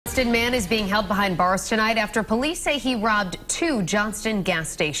Johnston man is being held behind bars tonight after police say he robbed 2 Johnston gas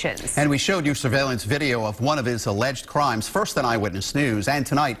stations. And we showed you surveillance video of one of his alleged crimes, first on Eyewitness News. And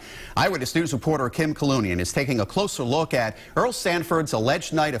tonight, Eyewitness News reporter Kim Kalunian is taking a closer look at Earl Sanford's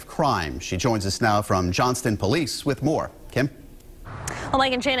alleged night of crime. She joins us now from Johnston Police with more. Kim? Well,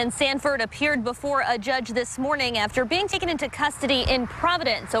 Mike and Shannon, Sanford appeared before a judge this morning after being taken into custody in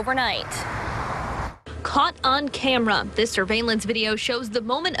Providence overnight. Caught on camera, this surveillance video shows the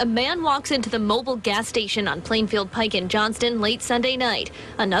moment a man walks into the mobile gas station on Plainfield Pike in Johnston late Sunday night.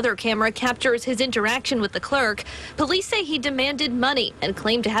 Another camera captures his interaction with the clerk. Police say he demanded money and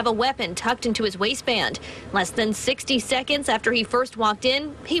claimed to have a weapon tucked into his waistband. Less than 60 seconds after he first walked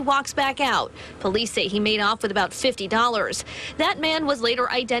in, he walks back out. Police say he made off with about $50. That man was later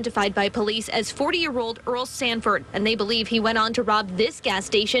identified by police as 40-year-old Earl Sanford, and they believe he went on to rob this gas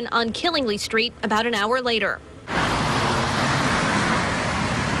station on Killingley Street about an hour later.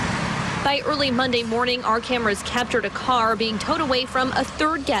 By early Monday morning, our cameras captured a car being towed away from a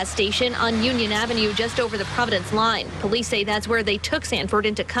third gas station on Union Avenue just over the Providence line. Police say that's where they took Sanford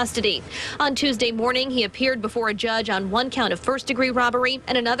into custody. On Tuesday morning, he appeared before a judge on 1 count of first-degree robbery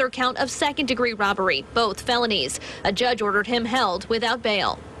and another count of second-degree robbery, both felonies. A judge ordered him held without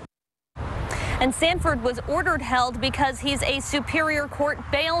bail. And Sanford was ordered held because he's a Superior Court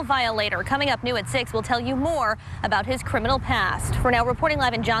bail violator. Coming up new at 6, we'll tell you more about his criminal past. For now, reporting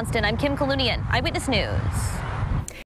live in Johnston, I'm Kim Kalunian, Eyewitness News.